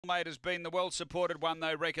Mate has been the well-supported one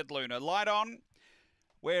though, Wreck-It Luna. Light on.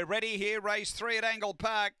 We're ready here, race 3 at Angle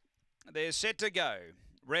Park. They're set to go.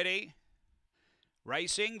 Ready.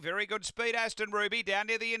 Racing, very good speed, Aston Ruby, down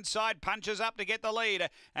near the inside, punches up to get the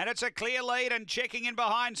lead, and it's a clear lead, and checking in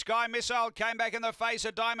behind, Sky Missile came back in the face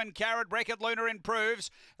of Diamond Carrot, Wreck-It Luna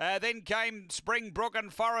improves, then came Springbrook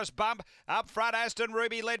and Forest Bump, up front Aston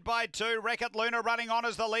Ruby led by 2, Wreck-It Luna running on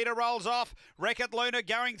as the leader rolls off, Wreck-It Luna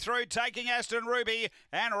going through, taking Aston Ruby,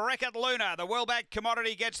 and Wreck-It Luna, the well-backed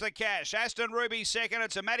commodity, gets the cash. Aston Ruby second,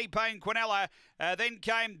 it's a Matty Payne Quinella, then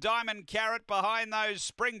came Diamond Carrot behind those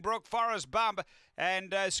Springbrook, Forest Bump,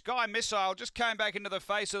 and Sky Missile just came back into the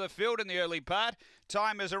face of the field in the early part.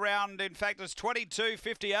 Time is around, in fact, it's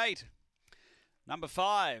 22:58. Number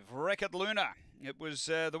 5, Wreck-It Luna. It was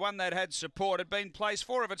the one that had support. Had been placed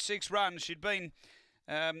 4 of its 6 runs. She'd been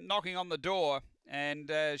knocking on the door,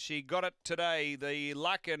 and she got it today. The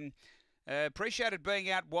luck and appreciated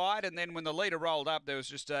being out wide, and then when the leader rolled up, there was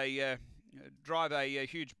just a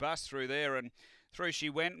huge bust through there, and through she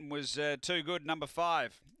went and was too good. Number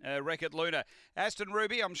 5, Wreck-It Luna. Aston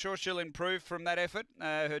Ruby, I'm sure she'll improve from that effort.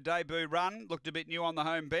 Her debut run looked a bit new on the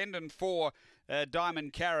home bend. And 4,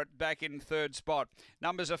 Diamond Carrot back in 3rd spot.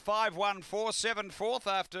 Numbers are 5, 1, 4, 7, 4th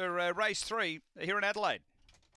after race 3 here in Adelaide.